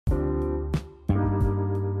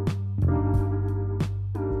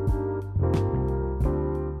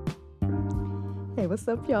what's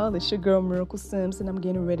up, y'all? It's your girl, Miracle Sims, and I'm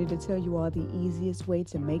getting ready to tell you all the easiest way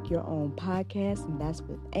to make your own podcast, and that's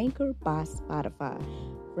with Anchor by Spotify.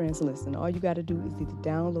 Friends, listen, all you got to do is either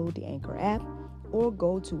download the Anchor app or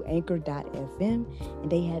go to anchor.fm, and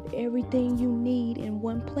they have everything you need in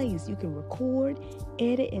one place. You can record,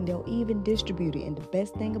 edit, and they'll even distribute it. And the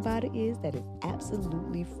best thing about it is that it's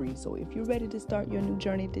absolutely free. So if you're ready to start your new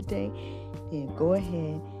journey today, then go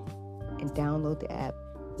ahead and download the app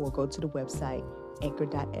or go to the website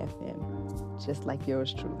anchor.fm, just like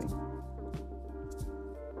yours truly.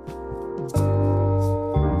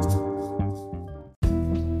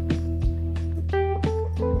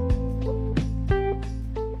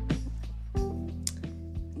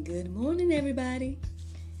 Good morning, everybody.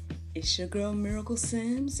 It's your girl, Miracle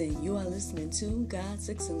Sims, and you are listening to God,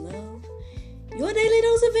 Sex, and Love, your daily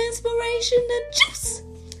dose of inspiration, the juice.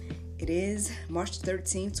 It is March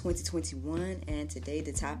 13th, 2021, and today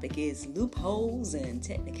the topic is loopholes and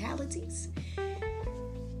technicalities.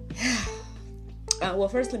 Well,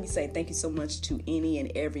 first let me say thank you so much to any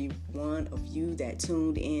and every one of you that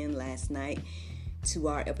tuned in last night to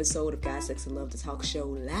our episode of God, Sex, and Love, the talk show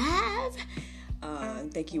live.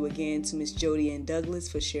 Thank you again to Miss Jody and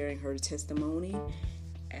Douglas for sharing her testimony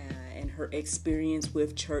and her experience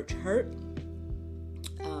with church hurt.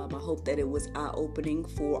 I hope that it was eye-opening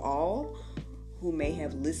for all who may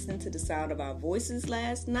have listened to the sound of our voices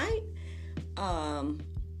last night. I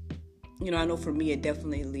know for me it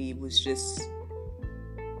definitely was just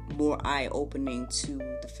more eye-opening to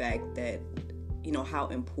the fact that, how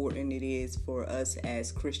important it is for us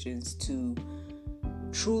as Christians to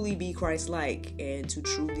truly be Christ-like and to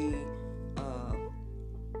truly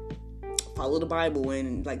follow the Bible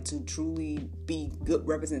and to truly be good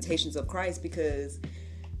representations of Christ, because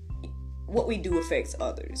what we do affects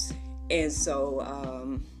others. And so,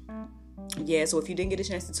 so if you didn't get a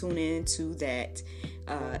chance to tune in to that,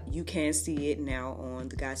 you can see it now on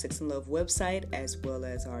the God, Sex, and Love website, as well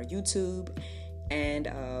as our YouTube, and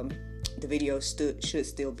the video should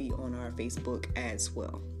still be on our Facebook as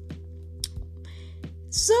well.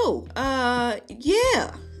 So,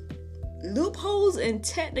 loopholes and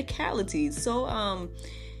technicalities. So,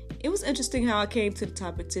 it was interesting how I came to the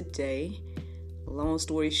topic today. Long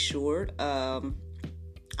story short, I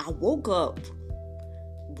woke up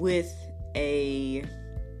with I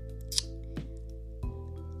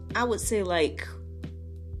would say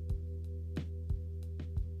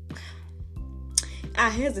I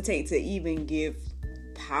hesitate to even give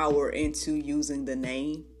power into using the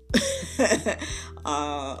name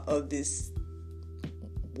of this,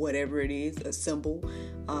 whatever it is, a symbol.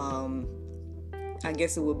 I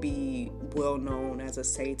guess it would be well known as a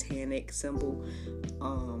satanic symbol.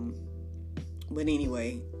 But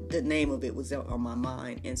anyway, the name of it was on my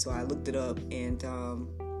mind. And so I looked it up, and I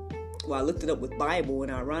looked it up with Bible,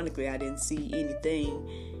 and ironically, I didn't see anything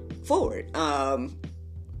for it.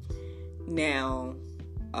 Now,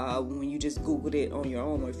 when you just Googled it on your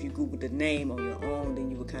own, or if you Googled the name on your own,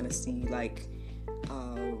 then you would kind of see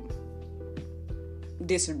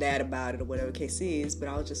this or that about it, or whatever the case is. But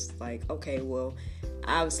I was just like, okay, well,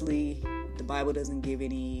 obviously the Bible doesn't give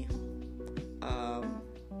any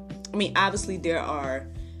obviously there are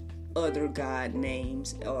other God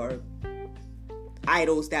names or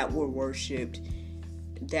idols that were worshipped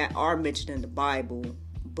that are mentioned in the Bible,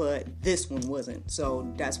 but this one wasn't.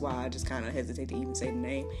 So that's why I just kind of hesitate to even say the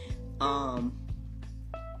name.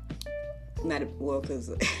 Because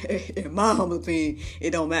in my humble opinion, it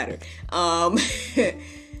don't matter. But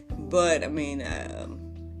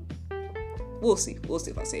we'll see. We'll see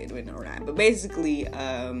if I say it or not. But basically,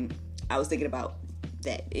 I was thinking about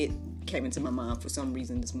that. It came into my mind for some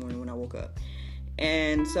reason this morning when I woke up.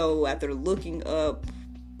 And so after looking up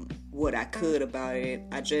what I could about it,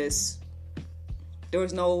 there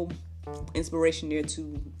was no inspiration there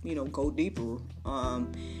to, go deeper.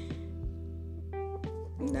 And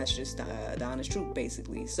that's just the honest truth,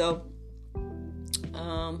 basically. So,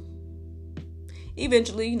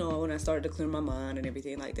 eventually, when I started to clear my mind and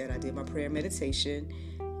everything like that, I did my prayer meditation,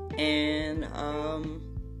 and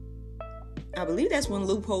I believe that's when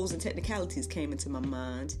loopholes and technicalities came into my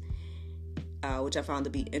mind, which I found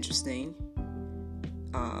to be interesting.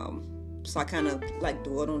 So I kind of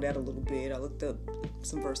dwelled on that a little bit. I looked up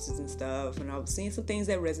some verses and stuff, and I was seeing some things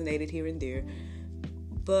that resonated here and there,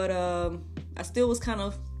 but I still was kind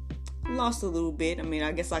of lost a little bit.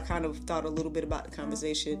 I guess I kind of thought a little bit about the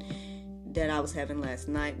conversation that I was having last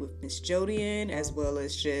night with Miss Jody, as well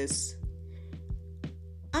as just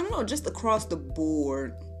across the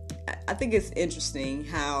board. I think it's interesting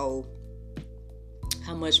how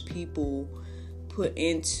much people put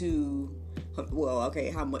into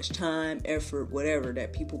how much time, effort, whatever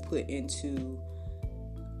that people put into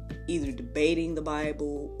either debating the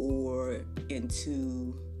Bible or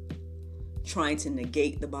into trying to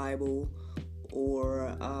negate the Bible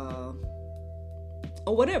or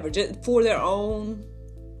whatever, just for their own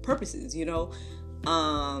purposes,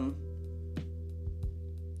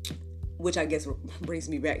 which I guess brings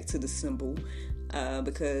me back to the symbol,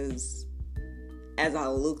 because as I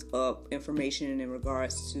looked up information in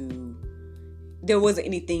regards to, there wasn't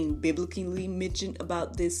anything biblically mentioned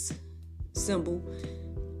about this symbol,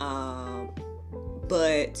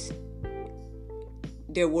 but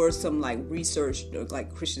there were some research,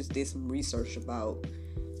 Christians did some research about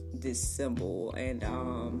this symbol, and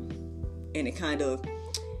it kind of,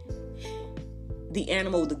 the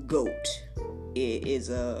animal, the goat,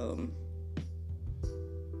 is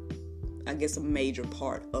I guess a major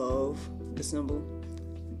part of the symbol.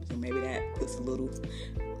 So maybe that puts a little,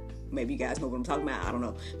 maybe you guys know what I'm talking about, I don't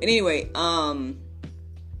know. But anyway,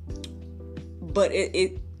 but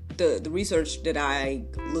the research that I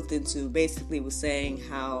looked into basically was saying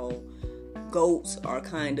how goats are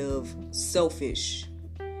kind of selfish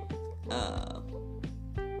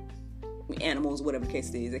animals, whatever the case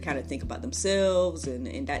it is. They kind of think about themselves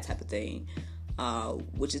and that type of thing,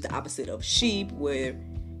 which is the opposite of sheep, where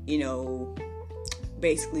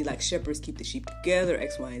basically shepherds keep the sheep together,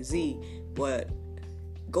 X, Y, and Z, but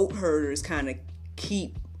goat herders kind of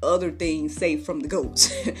keep other things safe from the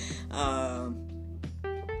goats.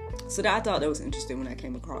 So I thought that was interesting when I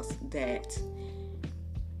came across that.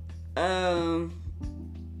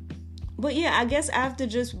 But yeah, I guess after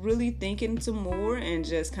just really thinking some more and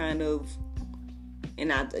just kind of,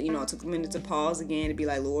 and I took a minute to pause again to be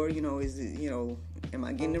like, Lord, is it, am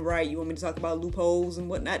I getting it right? You want me to talk about loopholes and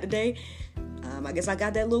whatnot today? I guess I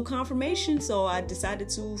got that little confirmation, so I decided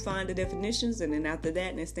to find the definitions, and then after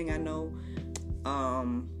that, next thing I know,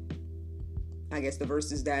 I guess the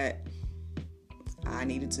verses that I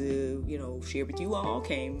needed to, share with you all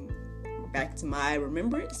came back to my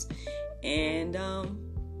remembrance, and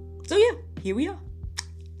so yeah, here we are.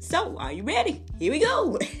 So, are you ready? Here we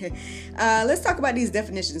go. Let's talk about these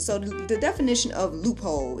definitions. So, the definition of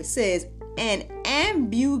loophole, it says an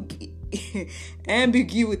ambiguity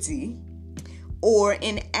or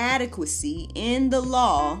inadequacy in the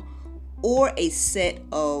law or a set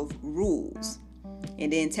of rules.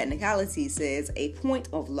 And then technicality says a point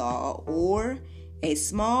of law or a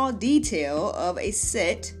small detail of a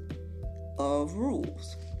set of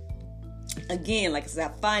rules. Again, like I said,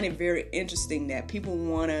 I find it very interesting that people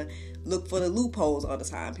want to look for the loopholes all the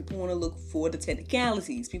time. People want to look for the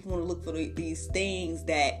technicalities. People want to look for these things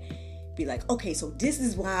that be like, okay, so this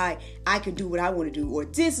is why I can do what I want to do, or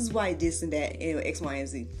this is why this and that, X, Y, and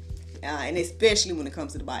Z. And especially when it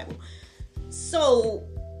comes to the Bible. So,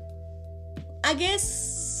 I guess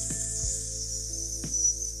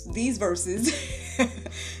these verses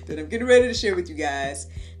that I'm getting ready to share with you guys,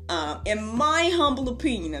 in my humble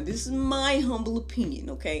opinion, now this is my humble opinion,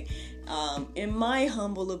 okay? In my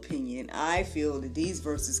humble opinion, I feel that these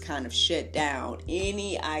verses kind of shut down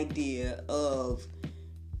any idea of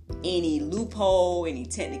any loophole, any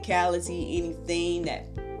technicality, anything that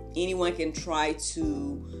anyone can try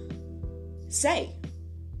to say.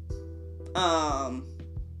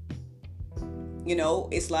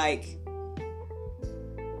 It's like,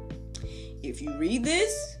 if you read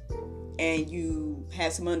this and you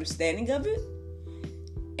have some understanding of it,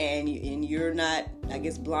 and you're not, I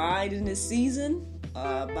guess, blind in this season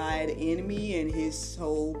by the enemy and his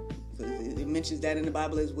whole, it mentions that in the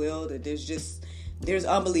Bible as well, that there's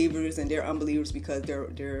unbelievers, and they're unbelievers because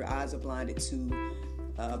their eyes are blinded to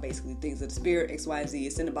basically things of the spirit, X, Y, and Z.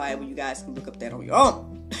 It's in the Bible. You guys can look up that on your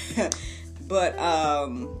own. But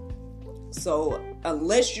so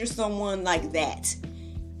unless you're someone like that,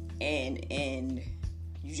 and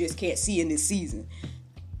you just can't see in this season,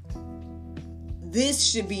 this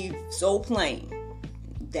should be so plain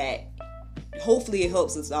that hopefully it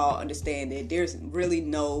helps us all understand that there's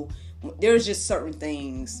just certain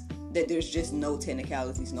things that there's just no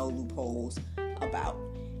technicalities, no loopholes about.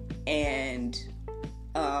 And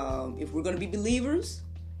if we're going to be believers,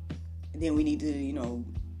 then we need to,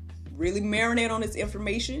 really marinate on this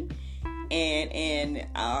information. And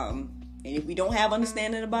if we don't have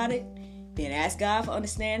understanding about it, then ask God for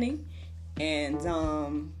understanding. And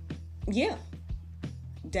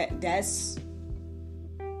that's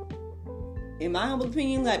in my humble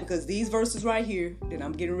opinion, because these verses right here that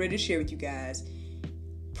I'm getting ready to share with you guys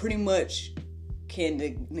pretty much can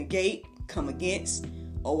negate, come against,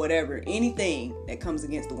 or whatever, anything that comes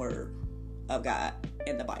against the word of God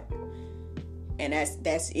in the Bible. And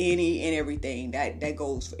that's any and everything that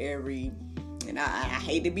goes for every And I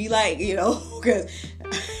hate to be like, because,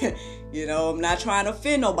 I'm not trying to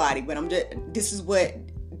offend nobody, but this is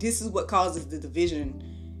what causes the division,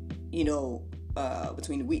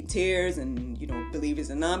 between the wheat and tares and, believers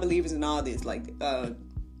and non-believers and all this. Like,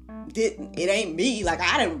 it ain't me. Like,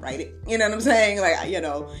 I didn't write it. You know what I'm saying? Like,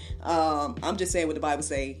 I'm just saying what the Bible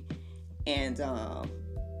say. And,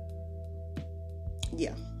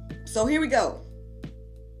 yeah. So here we go.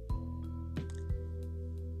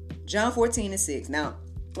 John 14:6. Now,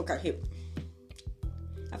 okay, here.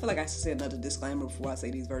 I feel like I should say another disclaimer before I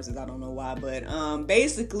say these verses. I don't know why, but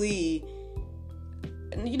basically,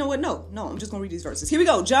 you know what? No, I'm just gonna read these verses. Here we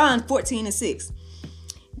go. John 14:6.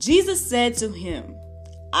 Jesus said to him,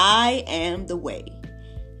 I am the way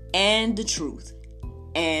and the truth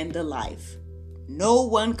and the life. No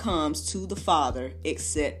one comes to the Father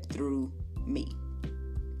except through me.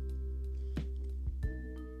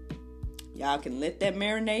 Y'all can let that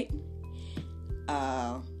marinate.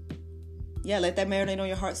 Let that marinate on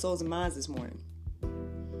your heart, souls, and minds this morning.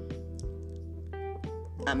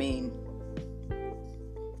 I mean,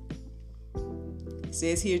 it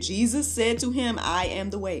says here, Jesus said to him, I am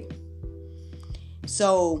the way.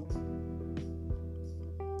 So,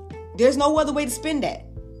 there's no other way to spin that.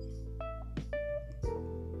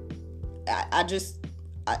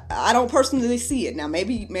 I don't personally see it. Now,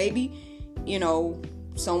 maybe,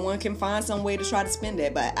 someone can find some way to try to spin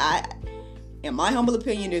that, but in my humble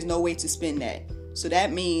opinion, there's no way to spin that. So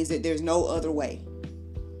that means that there's no other way.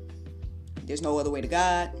 There's no other way to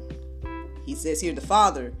God. He says here the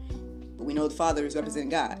Father, but we know the Father is representing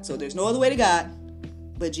God. So there's no other way to God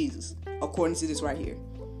but Jesus, according to this right here.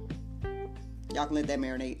 Y'all can let that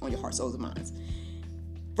marinate on your heart, souls, and minds.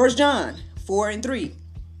 1 John 4:3.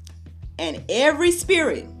 And every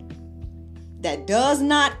spirit that does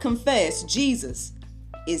not confess Jesus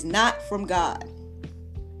is not from God.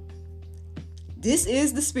 This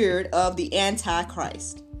is the spirit of the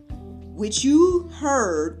Antichrist, which you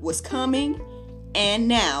heard was coming and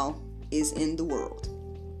now is in the world.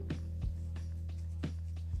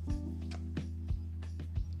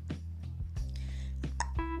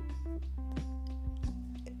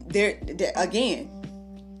 There again,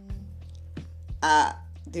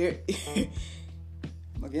 again,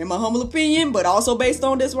 my humble opinion, but also based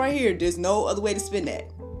on this right here, there's no other way to spin that.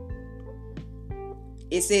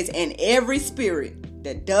 It says, and every spirit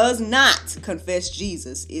that does not confess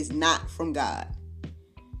Jesus is not from God.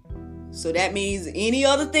 So that means any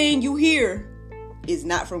other thing you hear is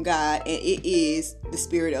not from God, and it is the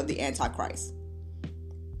spirit of the Antichrist.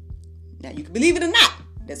 Now, you can believe it or not.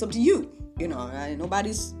 That's up to you.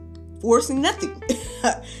 Nobody's forcing nothing.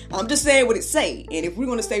 I'm just saying what it say. And if we're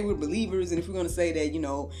going to say we're believers, and if we're going to say that,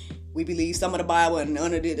 we believe some of the Bible and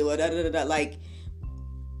none of it, like,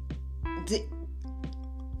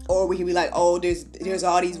 or we can be like, oh, there's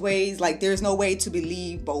all these ways. Like, there's no way to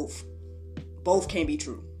believe both. Both can be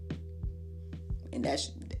true. And I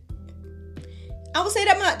would say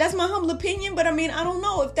that's my humble opinion, but I mean, I don't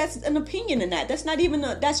know if that's an opinion or not. That's not even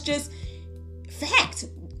that's just fact.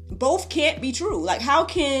 Both can't be true. Like, how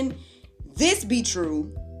can this be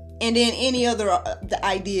true and then any other the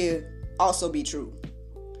idea also be true?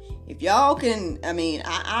 If y'all can, I mean,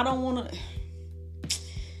 I don't want to.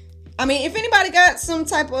 I mean, if anybody got some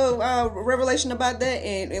type of revelation about that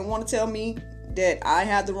and want to tell me that I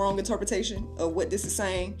have the wrong interpretation of what this is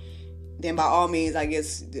saying, then by all means, I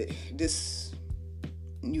guess this,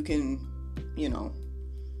 you can,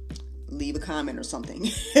 leave a comment or something.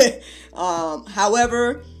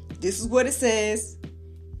 However, this is what it says.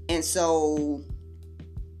 And so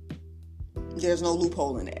there's no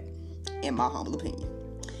loophole in that, in my humble opinion.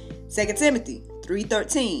 2 Timothy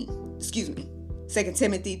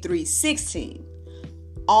 3:16.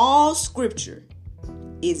 All scripture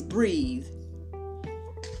is breathed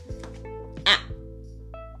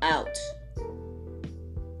out.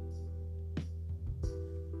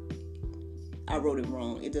 I wrote it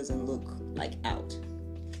wrong. It doesn't look like out.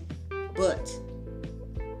 But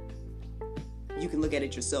you can look at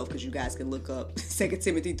it yourself, because you guys can look up 2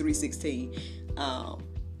 Timothy 3:16.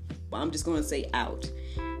 I'm just going to say out.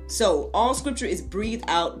 So, all scripture is breathed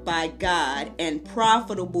out by God and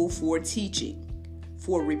profitable for teaching,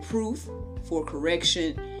 for reproof, for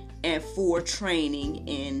correction, and for training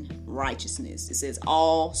in righteousness. It says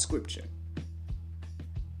all scripture.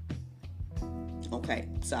 Okay,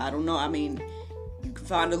 so I don't know. I mean, you can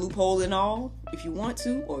find a loophole in all if you want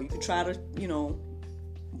to, or you can try to,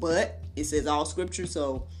 but it says all scripture,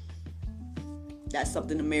 so that's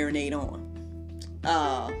something to marinate on.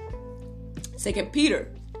 2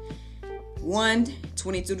 Peter 1:12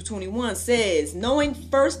 22 to 21 says, knowing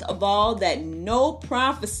first of all that no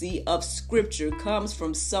prophecy of scripture comes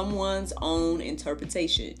from someone's own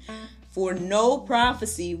interpretation. For no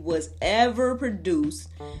prophecy was ever produced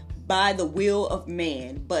by the will of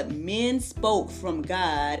man, but men spoke from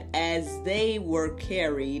God as they were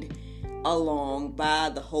carried along by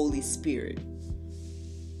the Holy Spirit.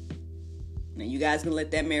 Now you guys can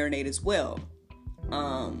let that marinate as well.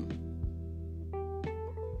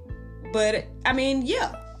 But I mean,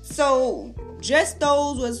 yeah. So just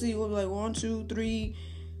those, let's see, like 1, 2, 3,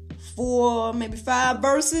 4, maybe 5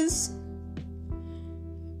 verses.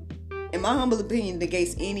 In my humble opinion,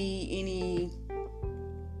 negates any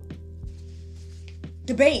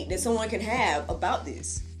debate that someone can have about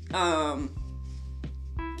this.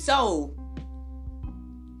 So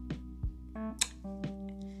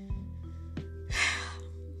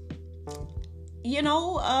you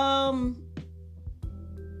know,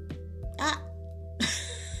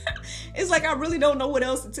 it's like I really don't know what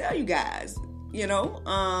else to tell you guys, you know.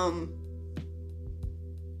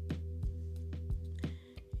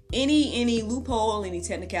 Any loophole, any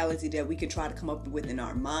technicality that we can try to come up with in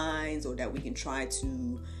our minds, or that we can try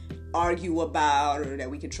to argue about, or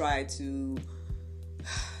that we can try to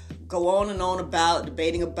go on and on about,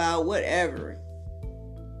 debating about, whatever.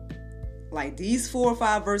 Like these 4 or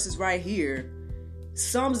 5 verses right here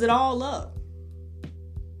sums it all up.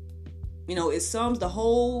 You know, it sums the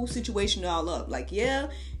whole situation all up. Like, yeah,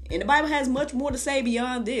 and the Bible has much more to say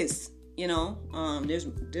beyond this. You know,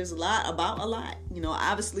 there's a lot about a lot. You know,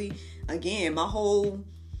 obviously, again, my whole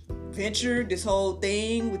venture, this whole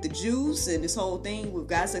thing with the juice, and this whole thing with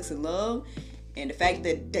God, Sex, and Love, and the fact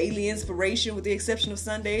that daily inspiration, with the exception of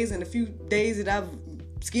Sundays and a few days that I've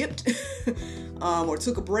skipped or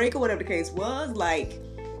took a break or whatever the case was, like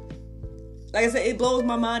I said, it blows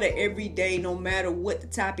my mind that every day, no matter what the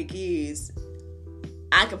topic is,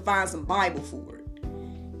 I can find some Bible for it.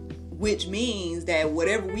 Which means that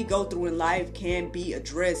whatever we go through in life can be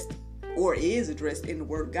addressed, or is addressed, in the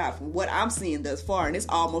Word of God, from what I'm seeing thus far. And it's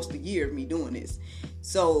almost a year of me doing this.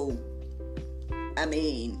 So, I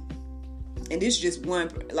mean, and this is just one,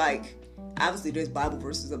 like, obviously there's Bible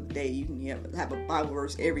verses of the day. You can have a Bible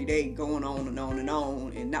verse every day going on and on and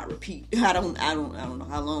on and not repeat. I don't know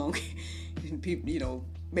how long. People, you know,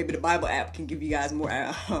 maybe the Bible app can give you guys more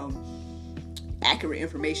accurate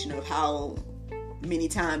information of how many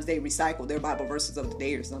times they recycle their Bible verses of the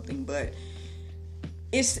day or something. But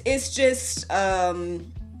it's just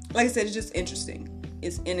like I said, it's just interesting.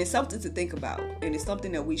 It's something to think about, and it's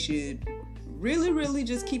something that we should really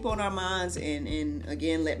just keep on our minds and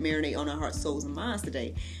again let marinate on our hearts, souls, and minds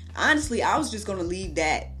today. Honestly, I was just going to leave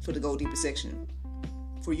that for the Go Deeper section,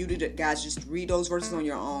 for you to guys just read those verses on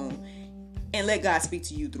your own and let God speak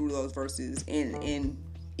to you through those verses and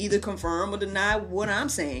either confirm or deny what I'm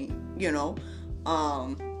saying, you know.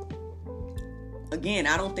 Again,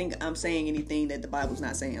 I don't think I'm saying anything that the Bible's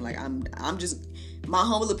not saying. Like, I'm just, my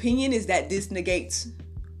humble opinion is that this negates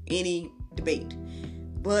any debate.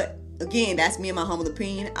 But again, that's me and my humble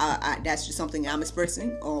opinion. That's just something I'm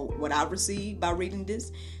expressing, or what I've received by reading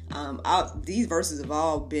this. These verses have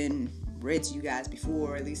all been read to you guys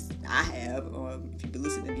before, at least I have, if you've been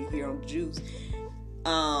listening to me here on the Juice.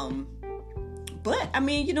 But I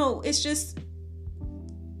mean, you know, it's just,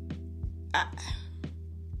 I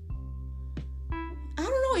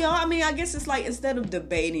don't know, y'all. I mean, I guess it's like, instead of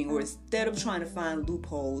debating, or instead of trying to find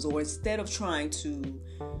loopholes, or instead of trying to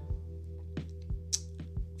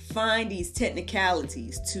find these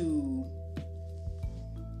technicalities to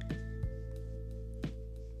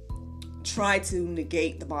try to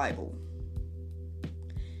negate the Bible,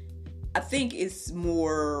 I think it's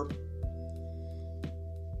more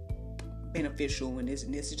beneficial, and this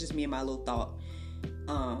is just me and my little thought.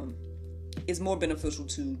 It's more beneficial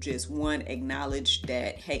to just, one, acknowledge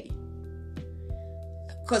that, hey,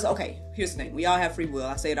 because, okay, here's the thing. We all have free will.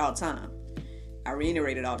 I say it all the time. I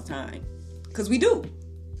reiterate it all the time. Because we do.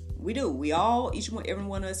 We do. We all, every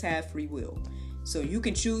one of us have free will. So you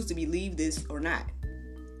can choose to believe this or not.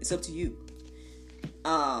 It's up to you.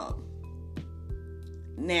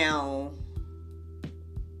 Now,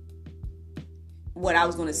 what I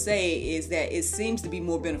was going to say is that it seems to be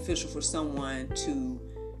more beneficial for someone to,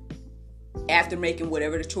 after making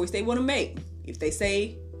whatever the choice they want to make, if they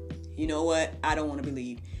say, you know what, I don't want to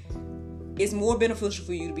believe, it's more beneficial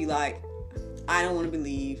for you to be like, I don't want to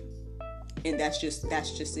believe, and that's just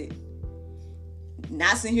it.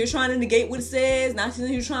 Not sitting here trying to negate what it says, not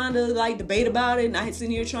sitting here trying to like debate about it, not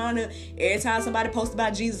sitting here trying to, every time somebody posts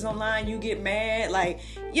about Jesus online, you get mad, like,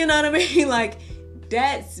 you know what I mean? Like,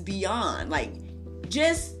 that's beyond. Like,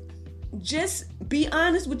 just be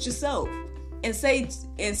honest with yourself. and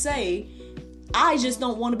say, I just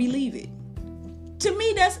don't want to believe it. To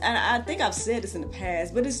me, that's, and I think I've said this in the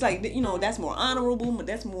past, but it's like, that's more honorable, but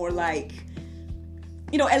that's more like,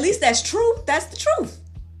 at least that's truth. That's the truth.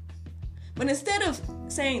 But instead of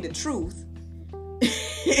saying the truth,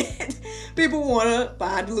 people want to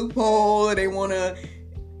find a loophole, or they want to,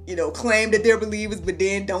 claim that they're believers, but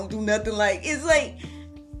then don't do nothing. It's like,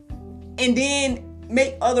 and then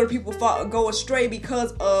make other people go astray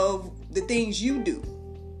because of the things you do.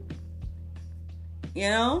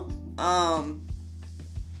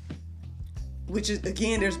 Which is,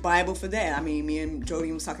 again, there's Bible for that. I mean, me and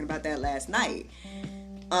Jody was talking about that last night.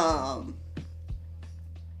 I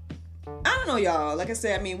don't know, y'all. Like I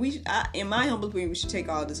said, I mean, in my humble opinion, we should take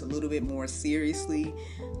all this a little bit more seriously,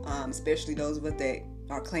 especially those of us that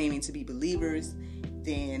are claiming to be believers.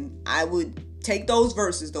 Then I would take those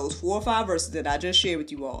verses, those 4 or 5 verses that I just shared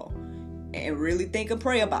with you all, and really think and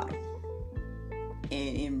pray about them.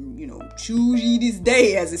 And choose ye this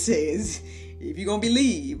day, as it says, if you're gonna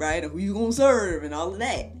believe, right, or who you gonna serve, and all of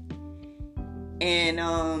that. And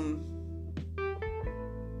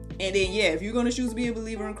then, yeah, if you're going to choose to be a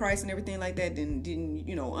believer in Christ and everything like that, then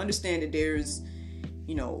understand that there's,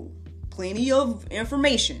 plenty of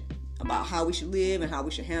information about how we should live and how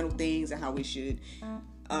we should handle things and how we should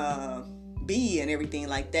be and everything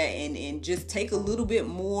like that. And just take a little bit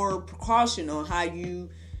more precaution on how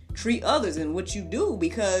you treat others and what you do.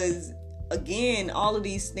 Because, again, all of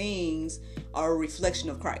these things are a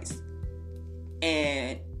reflection of Christ.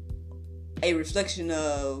 And a reflection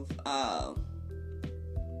of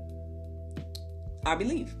our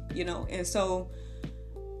belief, and so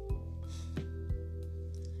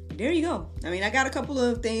there you go. I mean, I got a couple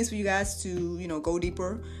of things for you guys to, go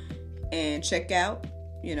deeper and check out.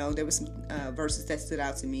 There were some verses that stood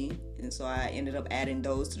out to me, and so I ended up adding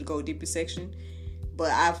those to the go deeper section.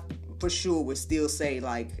 But I for sure would still say,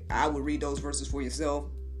 I would read those verses for yourself,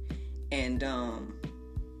 and I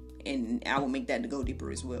will make that to go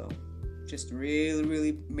deeper as well. Just really,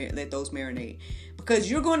 really let those marinate,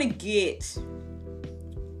 because you're going to get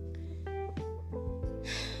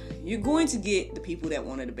the people that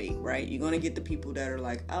want to debate, right? You're going to get the people that are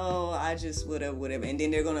like, oh, I just whatever. And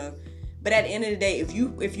then they're going to, but at the end of the day, if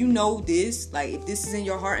you know this, if this is in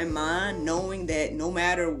your heart and mind, knowing that no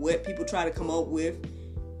matter what people try to come up with,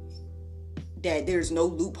 that there's no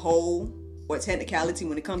loophole or technicality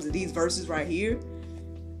when it comes to these verses right here,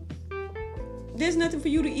 there's nothing for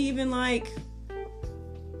you to even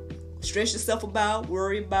stress yourself about,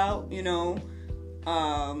 worry about, you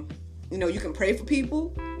can pray for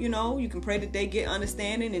people, you can pray that they get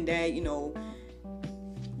understanding and that,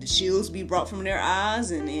 the shields be brought from their eyes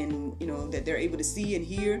and that they're able to see and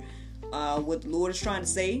hear what the Lord is trying to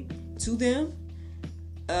say to them.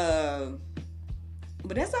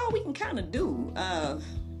 But that's all we can kind of do. I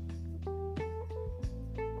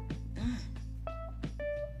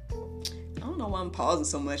don't know why I'm pausing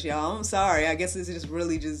so much, y'all. I'm sorry. I guess it's just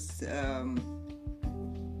really just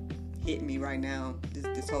hitting me right now,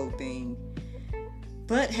 this whole thing.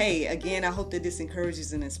 But hey, again, I hope that this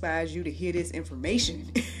encourages and inspires you to hear this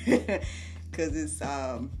information, because it's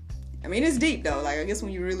it's deep though. I guess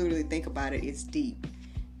when you really, really think about it, it's deep,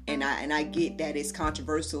 and I get that it's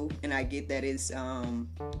controversial, and I get that it's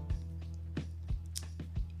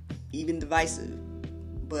even divisive,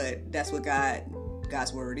 but that's what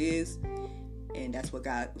God's word is, and that's what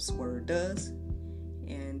God's word does,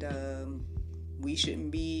 and we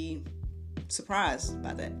shouldn't be surprised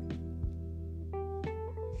by that.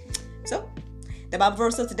 So, the Bible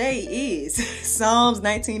verse of today is Psalms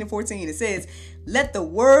 19:14. It says, "Let the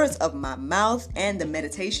words of my mouth and the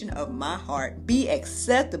meditation of my heart be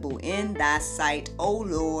acceptable in thy sight, O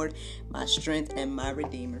Lord, my strength and my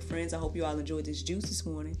redeemer." Friends, I hope you all enjoyed this juice this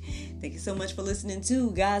morning. Thank you so much for listening to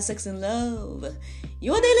God, Sex, and Love,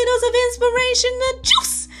 your daily dose of inspiration, the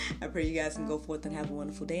juice. I pray you guys can go forth and have a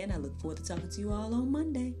wonderful day, and I look forward to talking to you all on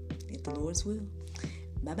Monday, if the Lord's will.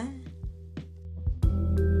 Bye-bye.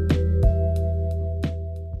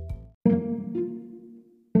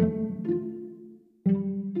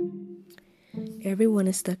 Everyone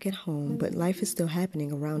is stuck at home, but life is still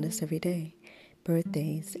happening around us every day.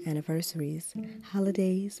 Birthdays, anniversaries,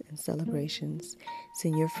 holidays, and celebrations.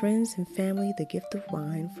 Send your friends and family the gift of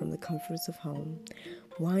wine from the comforts of home.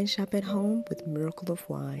 Wine shop at home with Miracle of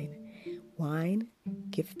Wine. Wine,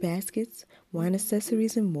 gift baskets, wine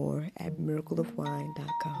accessories, and more at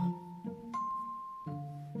miracleofwine.com.